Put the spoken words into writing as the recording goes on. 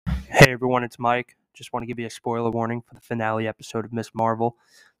Hey everyone, it's Mike. Just want to give you a spoiler warning for the finale episode of Miss Marvel.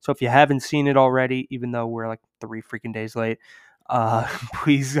 So if you haven't seen it already, even though we're like 3 freaking days late,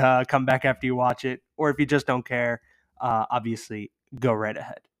 please come back after you watch it. Or if you just don't care, obviously go right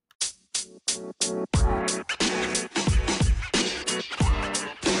ahead.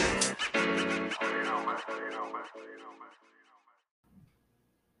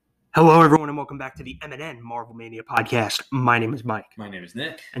 Hello everyone and welcome back to the M&N Marvel Mania podcast. My name is Mike. My name is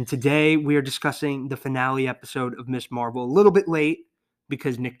Nick. And today we are discussing the finale episode of Miss Marvel. A little bit late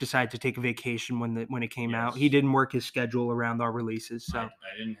because Nick decided to take a vacation when it came out. He didn't work his schedule around our releases. So I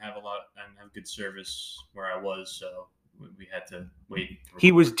didn't have good service where I was, so we had to wait.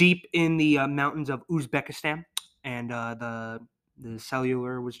 He was deep in the mountains of Uzbekistan, and the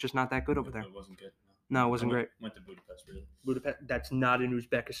cellular was just not that good over there. It wasn't good. No, it wasn't great. Went to Budapest, really. Budapest, that's not in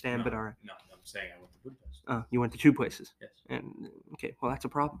Uzbekistan, No, but all right. No, I'm saying I went to Budapest. Oh, you went to two places. Yes. And okay, well that's a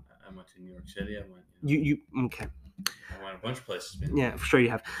problem. I went to New York City. I went. You okay? I went a bunch of places. Man. Yeah, for sure you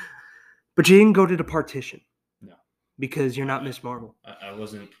have. But you didn't go to the partition. No. Because you're not Miss Marvel. I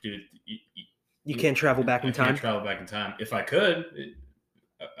wasn't, dude. You can't travel back in time. I can't travel back in time. If I could,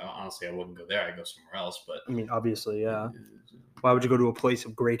 honestly, I wouldn't go there. I'd go somewhere else. But I mean, obviously, yeah. Why would you go to a place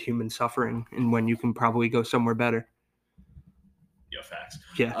of great human suffering and when you can probably go somewhere better? Yeah, facts.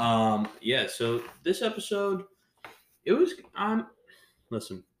 Yeah. Yeah. So this episode, it was.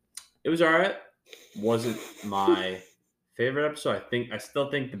 Listen, it was all right. Wasn't my favorite episode. I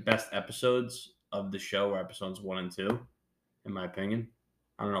still think the best episodes of the show were episodes 1 and 2, in my opinion.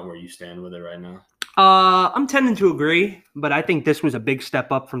 I don't know where you stand with it right now. I'm tending to agree, but I think this was a big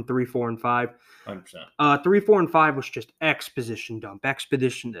step up from 3, 4, and 5. 100%. 3, 4, and 5 was just exposition dump,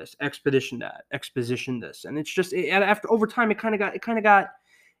 expedition this, expedition that, exposition this, and it's just after over time it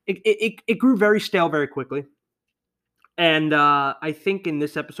grew very stale very quickly. And I think in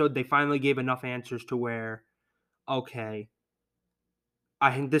this episode they finally gave enough answers to where, okay,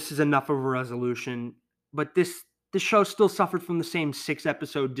 I think this is enough of a resolution, but this show still suffered from the same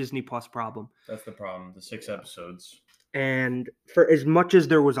 6-episode Disney Plus problem. That's the problem, the 6 episodes. And for as much as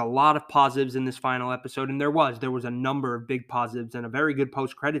there was a lot of positives in this final episode, and there was a number of big positives and a very good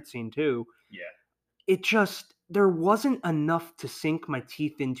post-credit scene too. Yeah. There wasn't enough to sink my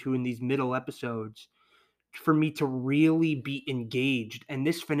teeth into in these middle episodes for me to really be engaged. And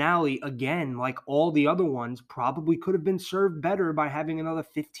this finale, again, like all the other ones, probably could have been served better by having another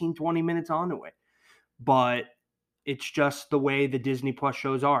 15, 20 minutes onto it. But it's just the way the Disney Plus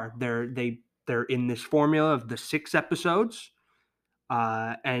shows are. They're in this formula of the 6 episodes,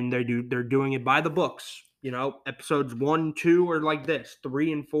 and they're doing it by the books. You know, episodes 1, 2 are like this.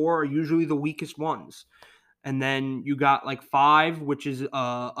 3 and 4 are usually the weakest ones. And then you got like 5, which is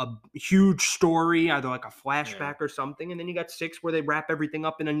a huge story, either like a flashback or something. And then you got 6 where they wrap everything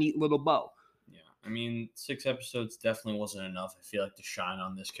up in a neat little bow. Yeah, I mean, 6 episodes definitely wasn't enough. I feel like to shine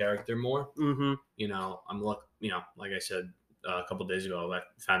on this character more. Mm-hmm. You know, like I said a couple days ago, I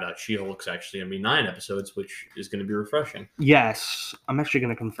found out She-Hulk's actually going to be 9 episodes, which is going to be refreshing. Yes, I'm actually going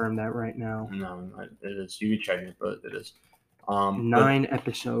to confirm that right now. No, it is. You can check it, but it is. 9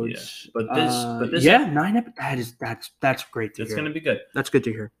 episodes. Yeah. But this 9 episodes. That's great to hear. It's going to be good. That's good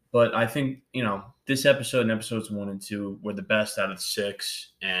to hear. But I think, this episode and episodes 1 and 2 were the best out of the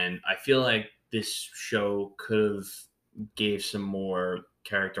 6, and I feel like this show could have gave some more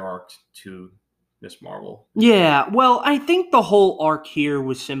character arc to Miss Marvel. Yeah, well, I think the whole arc here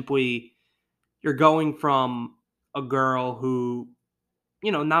was simply you're going from a girl who,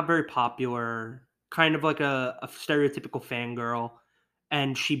 not very popular, kind of like a stereotypical fangirl,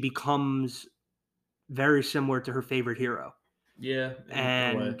 and she becomes very similar to her favorite hero. Yeah.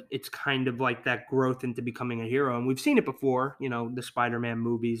 And it's kind of like that growth into becoming a hero. And we've seen it before, the Spider-Man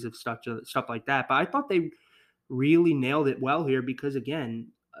movies of stuff like that. But I thought they really nailed it well here because, again,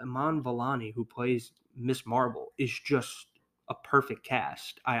 Iman Vellani, who plays Miss Marvel, is just a perfect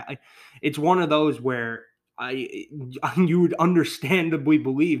cast. It's one of those where you would understandably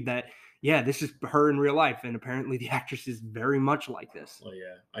believe that, yeah, this is her in real life, and apparently the actress is very much like this. Well,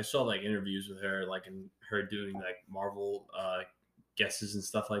 yeah, I saw like interviews with her, like in her doing like Marvel guesses and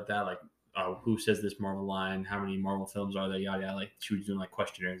stuff like that, like who says this Marvel line, how many Marvel films are there, yada yada. Like she was doing like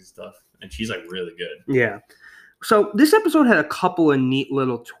questionnaires and stuff, and she's like really good. Yeah. So this episode had a couple of neat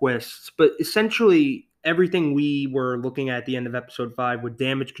little twists, but essentially everything we were looking at the end of episode 5, with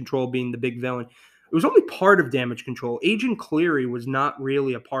Damage Control being the big villain, it was only part of Damage Control. Agent Cleary was not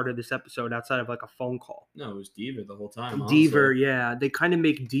really a part of this episode outside of like a phone call. No, it was Deaver the whole time. Deaver, yeah. They kind of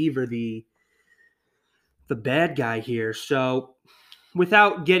make Deaver the bad guy here. So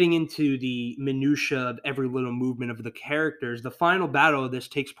without getting into the minutia of every little movement of the characters, the final battle of this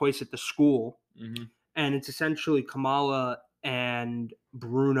takes place at the school, Mm-hmm. and it's essentially Kamala and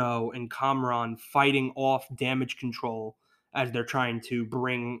Bruno and Kamran fighting off damage control as they're trying to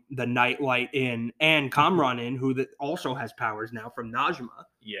bring the Nightlight in and Kamran in, who also has powers now from Najma.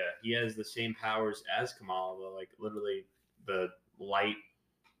 Yeah, he has the same powers as Kamala, like literally the light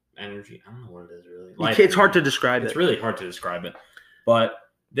energy. I don't know what it is really. Light It's hard to energy. describe It's it. really hard to describe it. But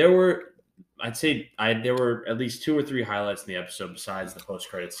there were, there were at least 2 or 3 highlights in the episode besides the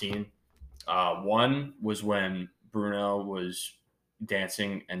post-credit scene. One was when Bruno was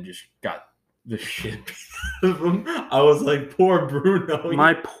dancing and just got the shit out of him. I was like, poor Bruno.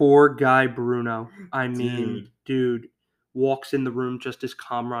 My poor guy Bruno. I mean, dude walks in the room just as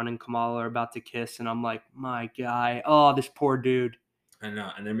Kamran and Kamala are about to kiss, and I'm like, my guy. Oh, this poor dude. I know,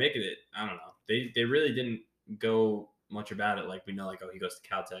 and they're making it. I don't know. They really didn't go much about it. Like we know, like, oh, he goes to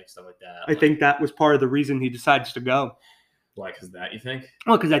Caltech, stuff like that. I think that was part of the reason he decides to go. Like, is that you think?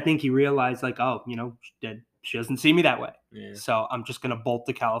 Well, because I think he realized, like, oh, she doesn't see me that way. Yeah. So I'm just going to bolt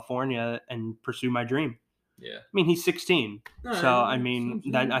to California and pursue my dream. Yeah. I mean, he's 16. No, so, I mean,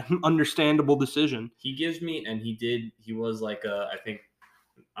 that understandable decision. He gives me, and he was like, I think,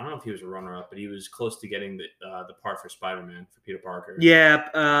 I don't know if he was a runner-up, but he was close to getting the part for Spider-Man, for Peter Parker. Yeah,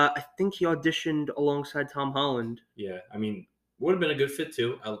 I think he auditioned alongside Tom Holland. Yeah, I mean, would have been a good fit,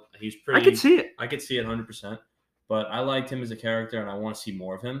 too. He's pretty... I could see it. I could see it 100%. But I liked him as a character, and I want to see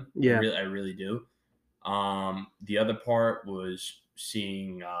more of him. Yeah. I really do. The other part was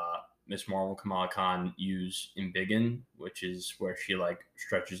seeing Miss Marvel Kamala Khan use Embiggen, which is where she like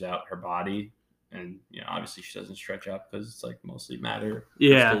stretches out her body, and obviously she doesn't stretch out because it's like mostly matter,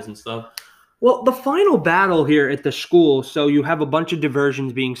 crystals and stuff. Well, the final battle here at the school, so you have a bunch of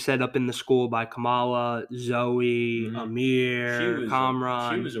diversions being set up in the school by Kamala, Zoe, Amir,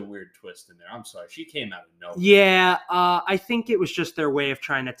 Kamran. She was a weird twist in there. I'm sorry. She came out of nowhere. Yeah, I think it was just their way of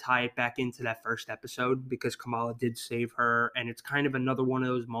trying to tie it back into that first episode because Kamala did save her, and it's kind of another one of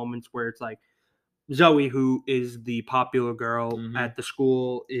those moments where it's like Zoe, who is the popular girl at the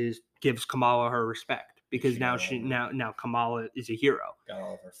school, gives Kamala her respect. Because now Kamala is a hero. Got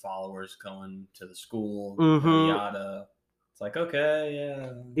all of her followers going to the school, yada. It's like, okay,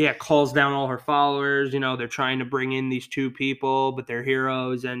 yeah. Yeah, calls down all her followers. They're trying to bring in these 2 people, but they're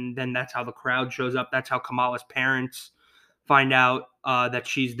heroes. And then that's how the crowd shows up. That's how Kamala's parents find out that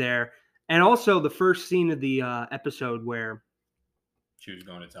she's there. And also the first scene of the episode where she was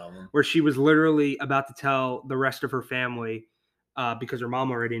going to tell them. Where she was literally about to tell the rest of her family because her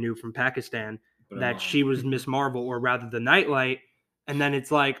mom already knew from Pakistan that she was Miss Marvel, or rather the Nightlight, and then it's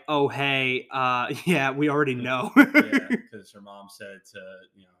like, oh hey, yeah, we already know. Yeah, because her mom said it to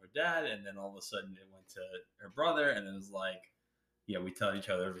her dad, and then all of a sudden it went to her brother, and it was like, yeah, we tell each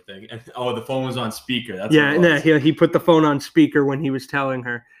other everything. And the phone was on speaker. That's he put the phone on speaker when he was telling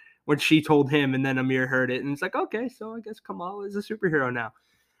her, when she told him, and then Amir heard it, and it's like, okay, so I guess Kamala is a superhero now.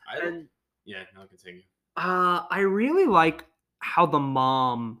 Now continue. I really like how the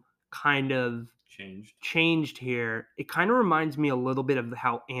mom kind of changed here. It kind of reminds me a little bit of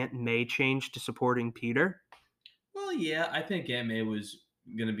how Aunt May changed to supporting Peter. Well, yeah, I think Aunt May was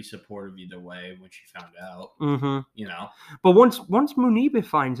going to be supportive either way when she found out. But once Muniba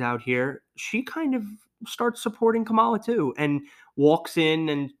finds out here, she kind of starts supporting Kamala too, and walks in,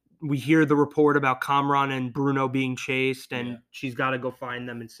 and we hear the report about Kamran and Bruno being chased, and she's got to go find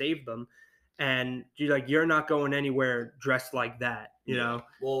them and save them. And she's like, "You're not going anywhere dressed like that," you know.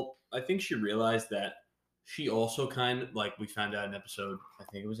 Well, I think she realized that she also kind of, like, we found out in episode, I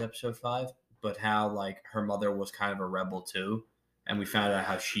think it was episode 5, but how like her mother was kind of a rebel too, and we found out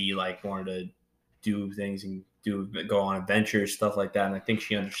how she like wanted to do things and go on adventures, stuff like that. And I think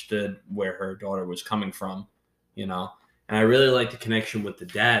she understood where her daughter was coming from, And I really like the connection with the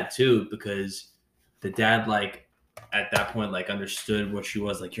dad too, because the dad, like, at that point, like, understood what she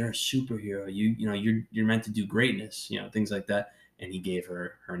was. Like, you're a superhero. You're meant to do greatness. Things like that. And he gave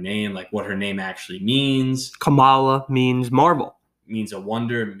her name, like what her name actually means. Kamala means Marvel. Means a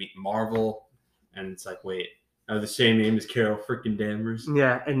wonder, Marvel. And it's like, wait, I have the same name as Carol freaking Danvers.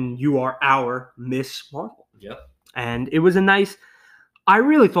 Yeah, and you are our Miss Marvel. Yep. And it was I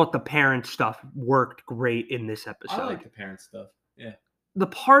really thought the parent stuff worked great in this episode. I like the parent stuff, yeah. The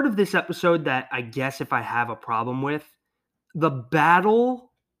part of this episode that I guess if I have a problem with, the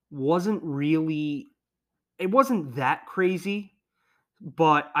battle wasn't that crazy.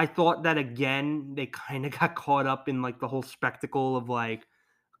 But I thought that, again, they kind of got caught up in, like, the whole spectacle of, like,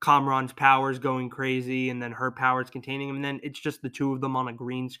 Kamran's powers going crazy and then her powers containing him. And then it's just the 2 of them on a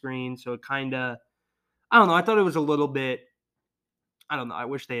green screen. So it kind of, I don't know. I thought it was a little bit, I don't know. I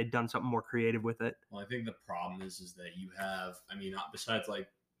wish they had done something more creative with it. Well, I think the problem is that you have, I mean, besides like,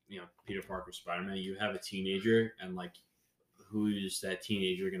 Peter Parker, Spider Man, you have a teenager, and like, who's that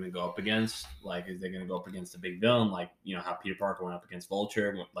teenager going to go up against? Like, is they going to go up against a big villain, like how Peter Parker went up against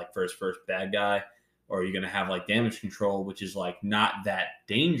Vulture, like first bad guy, or are you going to have like Damage Control, which is like not that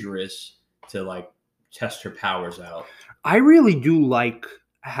dangerous to like test her powers out? I really do like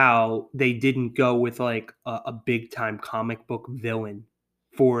how they didn't go with like a big time comic book villain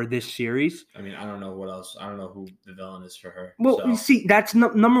for this series. I mean, I don't know what else. I don't know who the villain is for her. Well, So you see, that's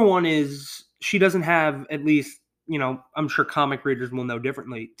number one is she doesn't have, at least, I'm sure comic readers will know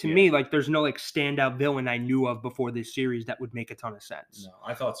differently. To me, like, there's no like standout villain I knew of before this series that would make a ton of sense. no,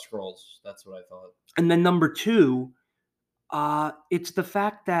 I thought Skrulls. That's what I thought. And then number two, it's the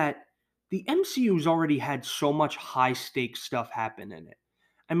fact that the MCU's already had so much high stakes stuff happen in it.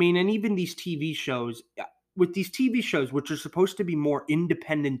 I mean, and even these TV shows, with these TV shows, which are supposed to be more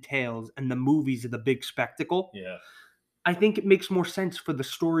independent tales and the movies are the big spectacle, Yeah. I think it makes more sense for the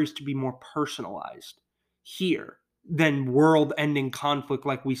stories to be more personalized here than world-ending conflict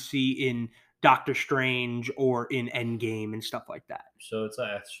like we see in Doctor Strange or in Endgame and stuff like that. So it's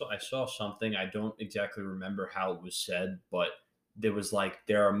like I saw something. I don't exactly remember how it was said, but there was like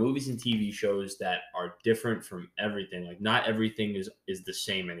there are movies and TV shows that are different from everything. Like not everything is the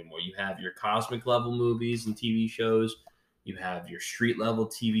same anymore. You have your cosmic level movies and TV shows. You have your street level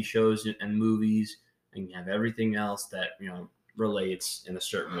TV shows and movies, and you have everything else that relates in a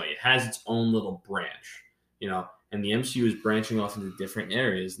certain way. It has its own little branch, and the MCU is branching off into different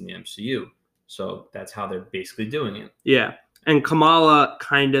areas in the MCU. So that's how they're basically doing it. Yeah. And Kamala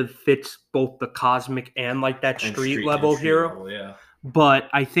kind of fits both the cosmic and like that street level hero. Level, yeah. But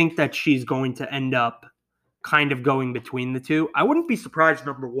I think that she's going to end up kind of going between the two. I wouldn't be surprised,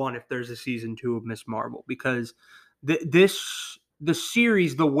 number one, if there's a season 2 of Miss Marvel, because the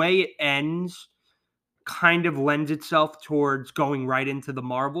series, the way it ends, kind of lends itself towards going right into the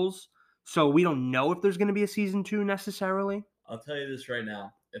Marvels. So we don't know if there's going to be a season 2 necessarily. I'll tell you this right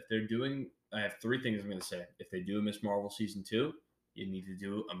now. If they're doing, I have 3 things I'm going to say. If they do a Miss Marvel season 2, you need to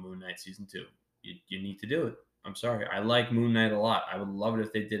do a Moon Knight season 2. You need to do it. I'm sorry. I like Moon Knight a lot. I would love it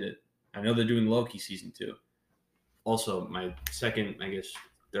if they did it. I know they're doing Loki season 2. Also, my second,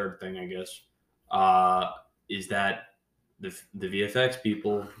 third thing, is that the VFX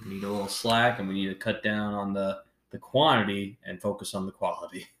people need a little slack, and we need to cut down on the quantity and focus on the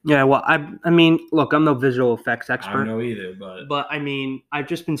quality. Yeah, well, I mean, look, I'm no visual effects expert. I don't know either, but I mean, I've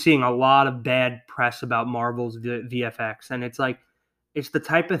just been seeing a lot of bad press about Marvel's VFX, and it's like, it's the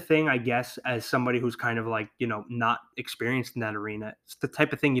type of thing, I guess, as somebody who's kind of like, not experienced in that arena, it's the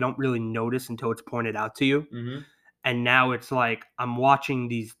type of thing you don't really notice until it's pointed out to you. Mm-hmm. And now it's like, I'm watching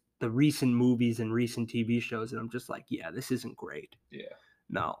the recent movies and recent TV shows, and I'm just like, yeah, this isn't great. Yeah.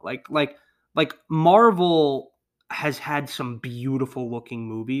 No, like Marvel has had some beautiful looking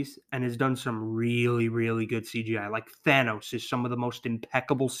movies and has done some really, really good CGI. Like Thanos is some of the most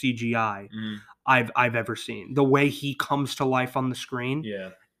impeccable CGI I've ever seen. The way he comes to life on the screen,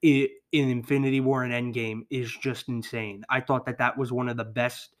 in Infinity War and Endgame, is just insane. I thought that was one of the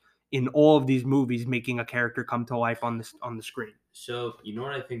best in all of these movies, making a character come to life on the screen. So you know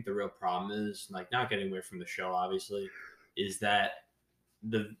what I think the real problem is, like not getting away from the show, obviously, is that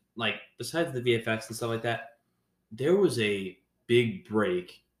besides the VFX and stuff like that, there was a big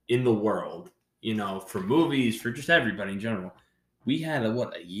break in the world, for movies, for just everybody in general. We had a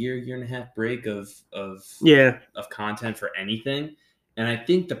year and a half break of content for anything. And I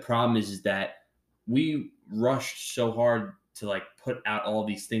think the problem is that we rushed so hard to like put out all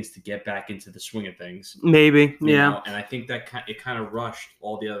these things to get back into the swing of things. Maybe. You know? And I think that it kind of rushed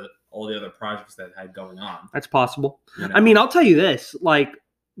all the other projects that had going on. That's possible. I mean, I'll tell you this, like,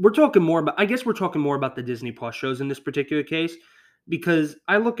 we're talking more about the Disney Plus shows in this particular case, because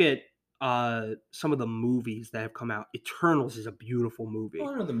I look at some of the movies that have come out. Eternals is a beautiful movie.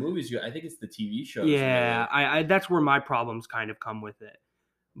 Oh no, the movies. I think it's the TV shows. Yeah, I that's where my problems kind of come with it.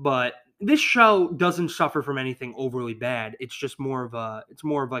 But this show doesn't suffer from anything overly bad. It's just more of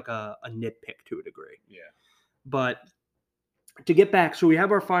like a nitpick to a degree. Yeah. But to get back, so we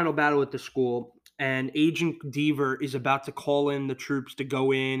have our final battle at the school, and Agent Deaver is about to call in the troops to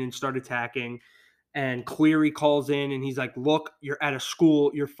go in and start attacking. And Cleary calls in, and he's like, look, you're at a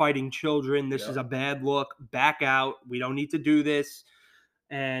school. You're fighting children. This is a bad look. Back out. We don't need to do this.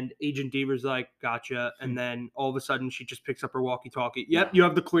 And Agent Deaver's like, gotcha. And then all of a sudden, she just picks up her walkie-talkie. Yep, you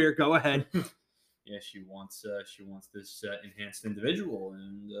have the clear. Go ahead. Yeah, she wants this enhanced individual,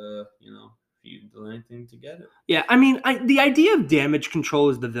 and you do anything to get it. Yeah, I mean, the idea of Damage Control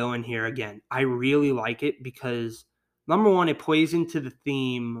as the villain here, again, I really like it, because Number one, it plays into the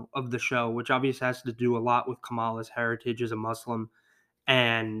theme of the show, which obviously has to do a lot with Kamala's heritage as a Muslim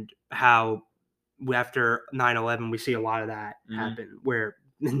and how after 9/11 we see a lot of that happen where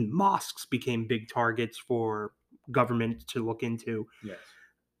mosques became big targets for government to look into. Yes.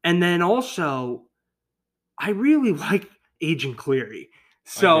 And then also, I really like Agent Cleary.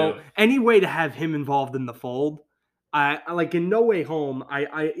 So any way to have him involved in the fold, I like in No Way Home.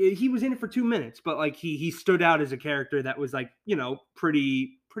 He was in it for 2 minutes, but like he stood out as a character that was like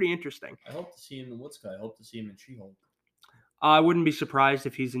pretty interesting. I hope to see him in What's Guy. I hope to see him in She-Hulk. I wouldn't be surprised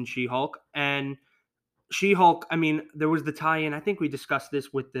if he's in She-Hulk. And She-Hulk, I mean, there was the tie-in. I think we discussed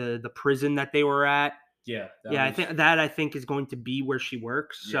this with the prison that they were at. Yeah. I think is going to be where she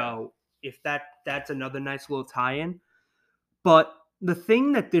works. Yeah. So if that's another nice little tie-in. But the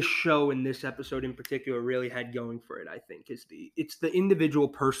thing that this show and this episode in particular really had going for it, I think, is it's the individual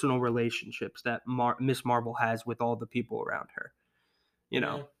personal relationships that Miss Marvel has with all the people around her.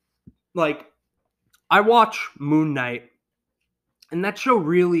 Like I watch Moon Knight, and that show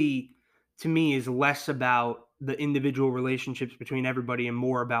really, to me, is less about the individual relationships between everybody and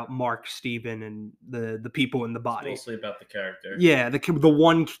more about Mark, Steven, and the people in the body. It's mostly about the character. Yeah,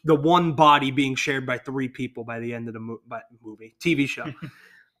 the one body being shared by 3 people by the end of the movie, TV show.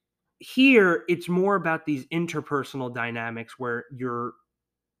 Here, it's more about these interpersonal dynamics where you're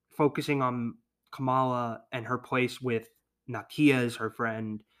focusing on Kamala and her place with Nakia as her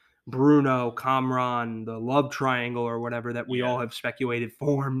friend, Bruno, Kamran, the love triangle or whatever that we all have speculated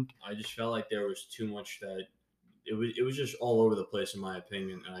formed. I just felt like there was too much that it was just all over the place in my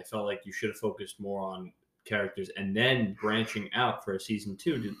opinion, and I felt like you should have focused more on characters and then branching out for a season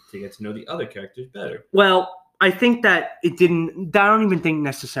 2 to get to know the other characters better. Well, I think that it didn't. I don't even think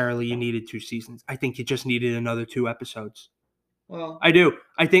necessarily you needed 2 seasons. I think you just needed another 2 episodes. Well, I do.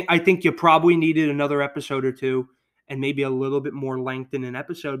 I think you probably needed another episode or 2. And maybe a little bit more length in an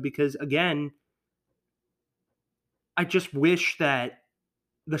episode because, again, I just wish that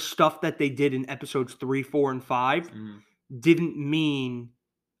the stuff that they did in episodes 3, 4, and 5 didn't mean,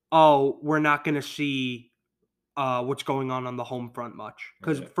 oh, we're not going to see what's going on the home front much.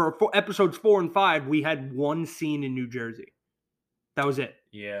 Because for episodes 4 and 5, we had 1 scene in New Jersey. That was it.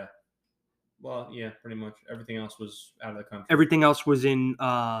 Yeah. Well, yeah, pretty much. Everything else was out of the country. Everything else was in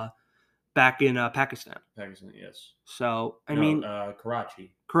back in Pakistan. Pakistan, yes. So, I mean...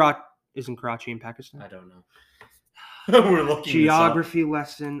 Karachi. Isn't Karachi in Pakistan? I don't know. We're looking Geography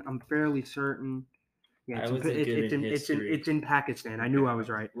lesson. I'm fairly certain. Yeah, it's in Pakistan. I knew I was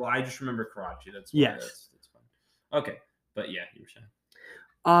right. Well, I just remember Karachi. That's yes. That's fine. Okay, but yeah, you were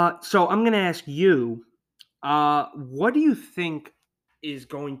saying. So I'm gonna ask you, what do you think is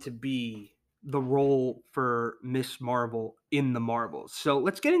going to be the role for Miss Marvel in the Marvels? So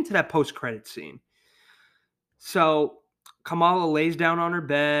let's get into that post-credit scene. So Kamala lays down on her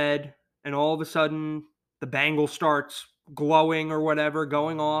bed, and all of a sudden the bangle starts glowing or whatever,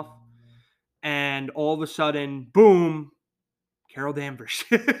 going off, and all of a sudden, boom, Carol Danvers.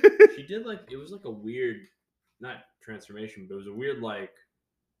 She did it was like a weird, not transformation, but it was a weird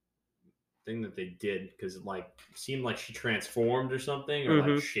thing that they did because it seemed like she transformed or something or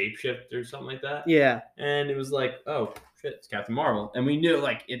shapeshift or something like that. Yeah. And it was like, oh shit, it's Captain Marvel. And we knew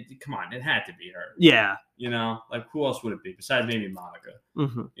come on, it had to be her. Yeah. Who else would it be besides maybe Monica?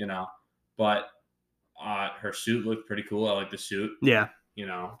 Mm-hmm. But her suit looked pretty cool. I like the suit. Yeah.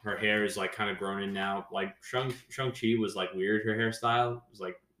 Her hair is kind of grown in now. Shang-Chi was weird. Her hairstyle it was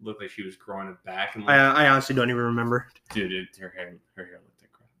looked like she was growing it back. And I honestly don't even remember. Dude, her hair looked like crap.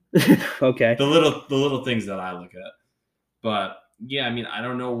 Okay. The little things that I look at. But yeah, I mean, I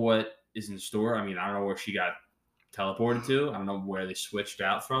don't know what is in store. I mean, I don't know where she got teleported to. I don't know where they switched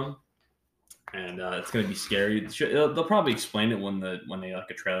out from. And it's gonna be scary. They'll probably explain it when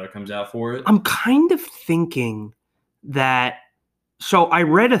a trailer comes out for it. I'm kind of thinking that. So I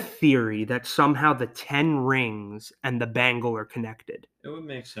read a theory that somehow the 10 rings and the bangle are connected. It would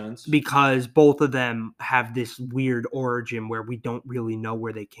make sense because both of them have this weird origin where we don't really know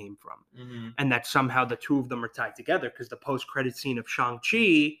where they came from, and that somehow the 2 of them are tied together. Because the post-credit scene of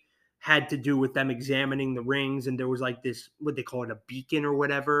Shang-Chi had to do with them examining the rings, and there was this what they call it, a beacon or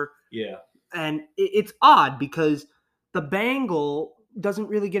whatever. Yeah. And it's odd because the bangle doesn't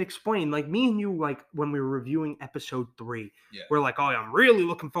really get explained. Me and you, when we were reviewing episode 3, we're like, oh, I'm really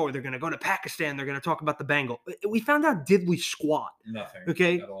looking forward. They're going to go to Pakistan. They're going to talk about the bangle. We found out diddly squat. Nothing.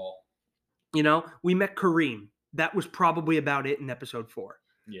 Okay. At all. We met Kareem. That was probably about it in episode 4.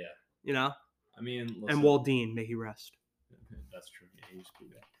 Yeah. I mean, listen, and Waldine, may he rest. That's true. Yeah, he was cool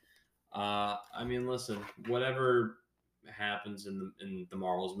guy. I mean, listen, whatever happens in the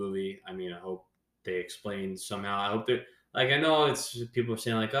Marvels movie, I mean, I hope they explain somehow. I hope they're like, I know it's people are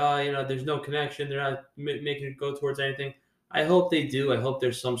saying like, oh, there's no connection. They're not making it go towards anything. I hope they do. I hope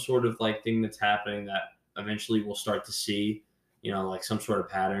there's some sort of like thing that's happening that eventually we'll start to see, like some sort of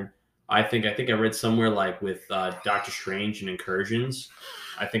pattern. I think I read somewhere like with Doctor Strange and incursions.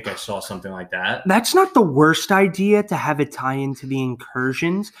 I think I saw something like that. That's not the worst idea to have it tie into the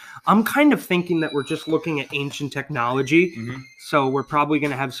incursions. I'm kind of thinking that we're just looking at ancient technology, so we're probably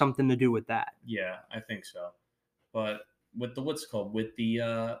going to have something to do with that. Yeah, I think so. But with the with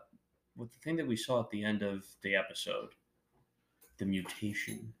the thing that we saw at the end of the episode, the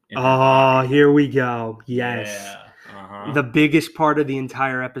mutation. Oh, here we go. Yes. Yeah. Uh-huh. The biggest part of the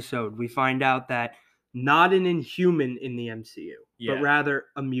entire episode. We find out that not an inhuman in the MCU, but rather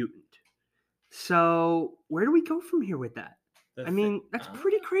a mutant. So where do we go from here with that? That's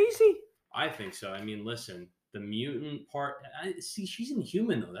pretty crazy. I think so. I mean, listen, the mutant part. See, she's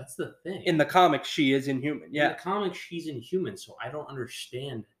inhuman though. That's the thing. In the comics, she is inhuman. Yeah. In the comics, she's inhuman. So I don't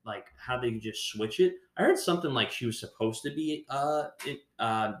understand like how they could just switch it. I heard something like she was supposed to be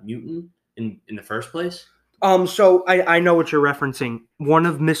mutant in the first place. So I know what you're referencing. One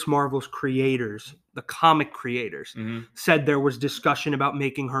of Miss Marvel's creators, the comic creators, said there was discussion about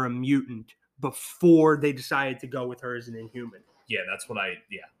making her a mutant before they decided to go with her as an inhuman. Yeah, that's what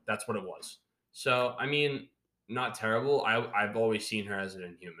it was. So, I mean, not terrible. I've always seen her as an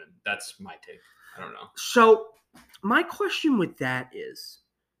inhuman. That's my take. I don't know. So, my question with that is,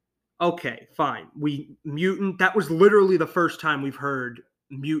 okay, fine. Mutant, that was literally the first time we've heard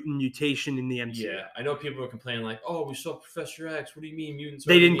mutant mutation in the MCU. Yeah, I know people are complaining like, "Oh, we saw Professor X. What do you mean mutants?"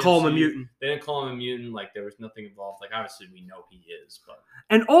 They didn't call him a mutant. They didn't call him a mutant. Like there was nothing involved. Like obviously we know he is, but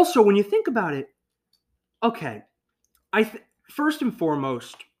and also when you think about it, okay, first and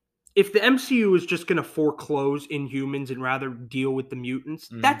foremost, if the MCU is just going to foreclose Inhumans and rather deal with the mutants,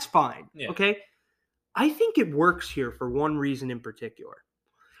 that's fine. Yeah. Okay, I think it works here for one reason in particular.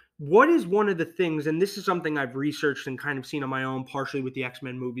 What is one of the things, and this is something I've researched and kind of seen on my own, partially with the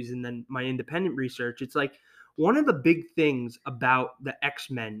X-Men movies and then my independent research, it's like one of the big things about the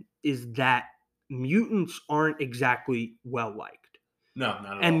X-Men is that mutants aren't exactly well-liked. No, not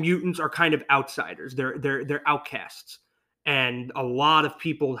at all. And mutants are kind of outsiders. They're outcasts. And a lot of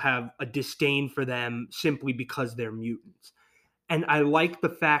people have a disdain for them simply because they're mutants. And I like the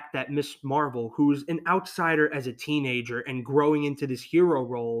fact that Miss Marvel, who's an outsider as a teenager and growing into this hero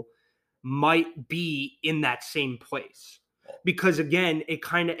role, might be in that same place. Because again, it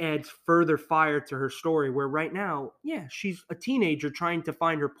kind of adds further fire to her story where right now, yeah, she's a teenager trying to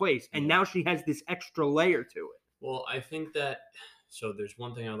find her place. And now she has this extra layer to it. Well, I think that, so there's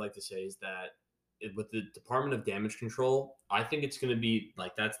one thing I'd like to say is that with the Department of Damage Control, I think it's going to be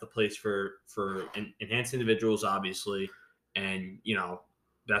like, that's the place for enhanced individuals, obviously. And,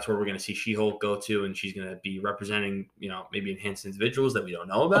 that's where we're going to see She-Hulk go to, and she's going to be representing, maybe enhanced individuals that we don't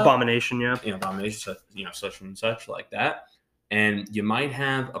know about. Abomination, yeah. Abomination, such and such like that. And you might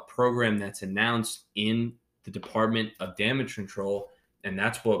have a program that's announced in the Department of Damage Control, and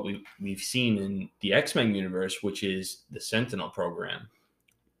that's what we've seen in the X-Men universe, which is the Sentinel program.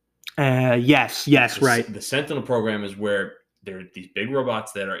 Yes, right. The Sentinel program is where there are these big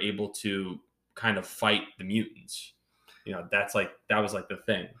robots that are able to kind of fight the mutants. That was like the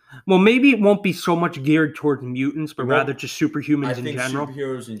thing. Well, maybe it won't be so much geared toward mutants, but rather just superhumans in general.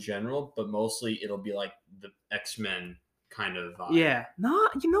 Superheroes in general, but mostly it'll be like the X-Men kind of vibe. Yeah. No,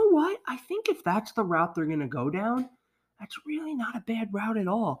 you know what? I think if that's the route they're going to go down, that's really not a bad route at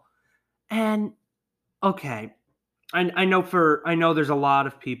all. And okay, I know there's a lot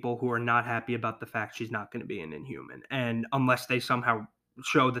of people who are not happy about the fact she's not going to be an Inhuman, and unless they somehow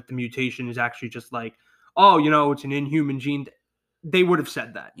show that the mutation is actually just like, oh, it's an Inhuman gene, they would have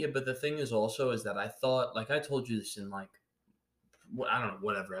said that. Yeah, but the thing is also is that I thought, like I told you this in like, I don't know,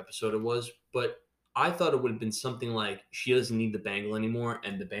 whatever episode it was, but I thought it would have been something like she doesn't need the bangle anymore,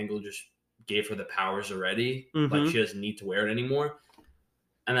 and the bangle just gave her the powers already. Like she doesn't need to wear it anymore.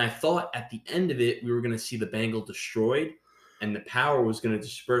 And I thought at the end of it, we were going to see the bangle destroyed, and the power was going to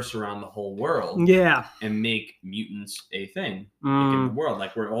disperse around the whole world. Yeah. And make mutants a thing in the world,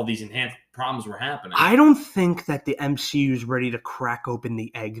 like where all these enhanced problems were happening. I don't think that the MCU is ready to crack open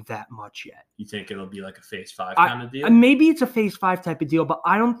the egg that much yet. You think it'll be like a Phase 5 kind of deal? Maybe it's a Phase 5 type of deal, but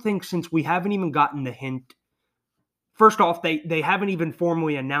I don't think, since we haven't even gotten the hint. First off, they haven't even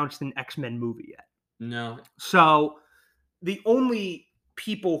formally announced an X-Men movie yet. No. So the only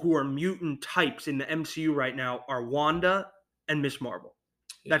people who are mutant types in the MCU right now are Wanda and Miss Marvel.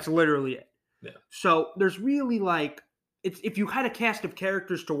 Yeah. That's literally it. Yeah. So there's really like it's if you had a cast of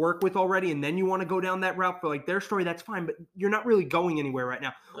characters to work with already and then you want to go down that route for like their story, that's fine, but you're not really going anywhere right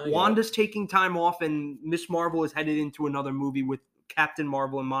now. I get it. Wanda's taking time off and Miss Marvel is headed into another movie with Captain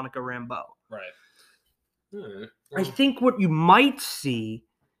Marvel and Monica Rambeau. Right. Alright. I Well, think what you might see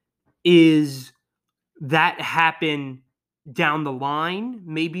is that happen down the line.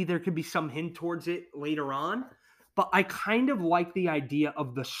 Maybe there could be some hint towards it later on, but I kind of like the idea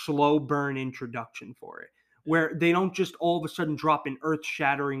of the slow burn introduction for it, where they don't just all of a sudden drop an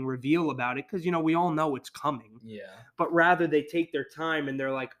earth-shattering reveal about it, because, we all know it's coming, yeah. but rather they take their time and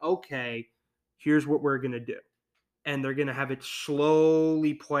they're like, okay, here's what we're going to do. And they're going to have it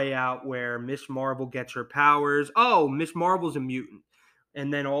slowly play out where Miss Marvel gets her powers. Oh, Miss Marvel's a mutant.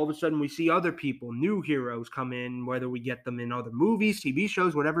 And then all of a sudden we see other people, new heroes come in, whether we get them in other movies, TV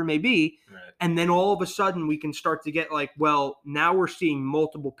shows, whatever it may be. Right. And then all of a sudden we can start to get like, well, now we're seeing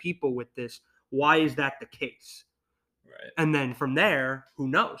multiple people with this. Why is that the case? Right. And then from there, who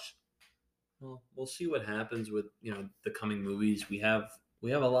knows? Well, we'll see what happens with the coming movies. We have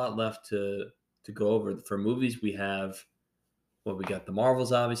a lot left to go over. For movies, we have we got the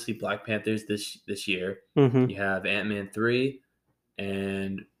Marvels, obviously, Black Panthers this year. Mm-hmm. You have Ant-Man 3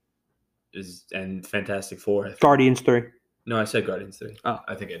 and Fantastic Four. Guardians 3. No, I said Guardians 3. Oh.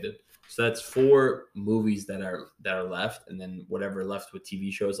 I think I did. So that's 4 movies that are left, and then whatever left with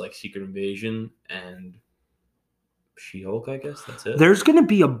TV shows like Secret Invasion and She-Hulk, I guess that's it. There's going to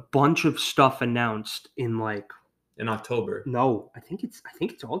be a bunch of stuff announced in in October. No, I think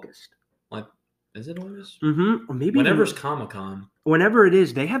it's August. Is it August? Mm-hmm. Or maybe Whenever's Comic-Con. Whenever it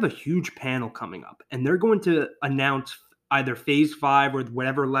is, they have a huge panel coming up, and they're going to announce either Phase 5 or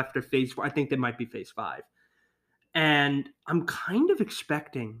whatever left of Phase 4. I think they might be Phase 5. And I'm kind of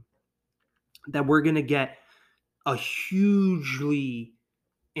expecting that we're going to get a hugely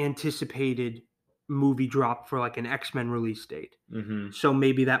anticipated movie drop for like an X-Men release date. Mm-hmm. So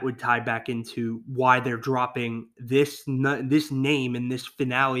maybe that would tie back into why they're dropping this name in this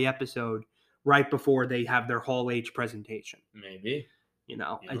finale episode right before they have their Hall H presentation. Maybe.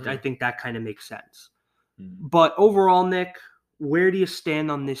 I think that kind of makes sense. Mm-hmm. But overall, Nick, where do you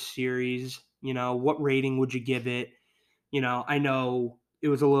stand on this series? What rating would you give it? I know it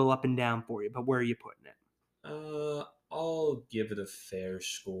was a little up and down for you, but where are you putting it? I'll give it a fair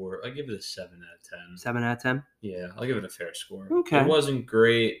score. I give it a 7 out of 10. 7 out of 10? Yeah, I'll give it a fair score. Okay. It wasn't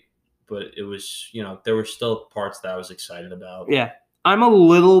great, but it was, there were still parts that I was excited about. Yeah. I'm a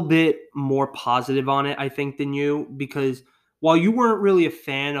little bit more positive on it, I think, than you, because while you weren't really a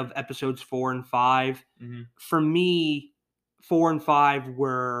fan of episodes 4 and 5, mm-hmm. for me, 4 and 5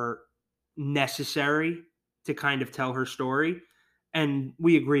 were necessary to kind of tell her story. And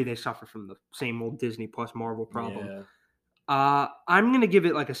we agree they suffer from the same old Disney plus Marvel problem. Yeah. I'm going to give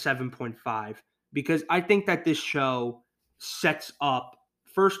it like a 7.5 because I think that this show sets up,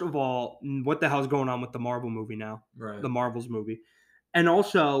 first of all, what the hell's going on with the Marvel movie now, right? The Marvels movie. And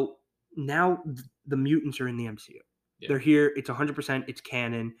also, now the mutants are in the MCU. Yeah. They're here. It's 100%. It's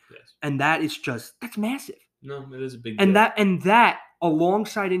canon. Yes. And that's massive. No, it is a big deal. And that,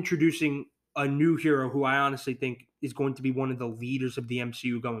 alongside introducing a new hero who I honestly think is going to be one of the leaders of the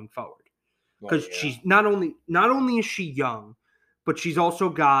MCU going forward. Because she's not only is she young, but she's also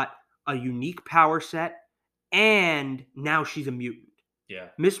got a unique power set, and now she's a mutant. Yeah.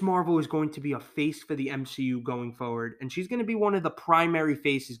 Miss Marvel is going to be a face for the MCU going forward, and she's going to be one of the primary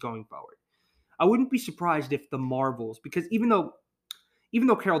faces going forward. I wouldn't be surprised if the Marvels, because even though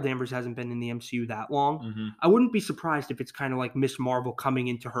Carol Danvers hasn't been in the MCU that long, mm-hmm. I wouldn't be surprised if it's kind of like Miss Marvel coming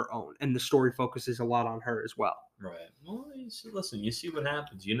into her own, and the story focuses a lot on her as well. Right. Well, listen, you see what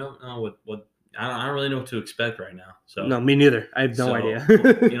happens. You don't know what I don't really know what to expect right now. So no, me neither. I have no idea.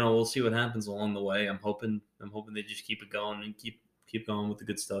 We'll see what happens along the way. I'm hoping they just keep it going and keep going with the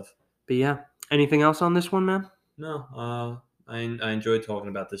good stuff. But yeah, anything else on this one, man? No. I enjoyed talking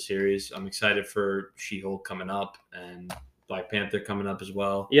about this series. I'm excited for She-Hulk coming up and Black Panther coming up as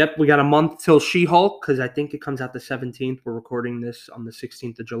well. Yep, we got a month till She-Hulk because I think it comes out the 17th. We're recording this on the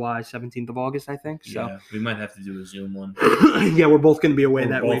 16th of July, 17th of August, I think. So yeah, we might have to do a Zoom one. Yeah, we're both going to be away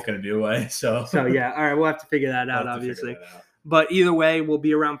that week. We're both going to be away, so yeah. All right, we'll have to figure that out, obviously. But either way, we'll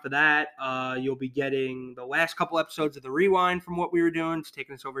be around for that. You'll be getting the last couple episodes of the Rewind from what we were doing. It's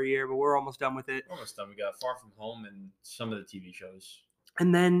taking us over a year, but we're almost done with it. Almost done. We got Far From Home and some of the TV shows.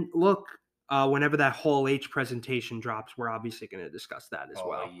 And then, look, whenever that Hall H presentation drops, we're obviously going to discuss that as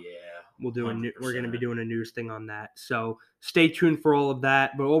well. Oh, yeah. We're going to be doing a news thing on that. So stay tuned for all of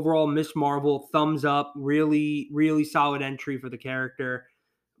that. But overall, Miss Marvel, thumbs up. Really, really solid entry for the character.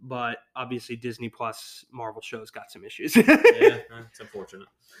 But obviously, Disney Plus Marvel shows got some issues. Yeah, it's unfortunate.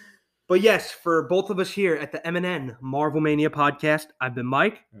 But yes, for both of us here at the MNN Marvel Mania podcast, I've been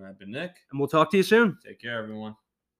Mike, And I've been Nick. and we'll talk to you soon. Take care, everyone.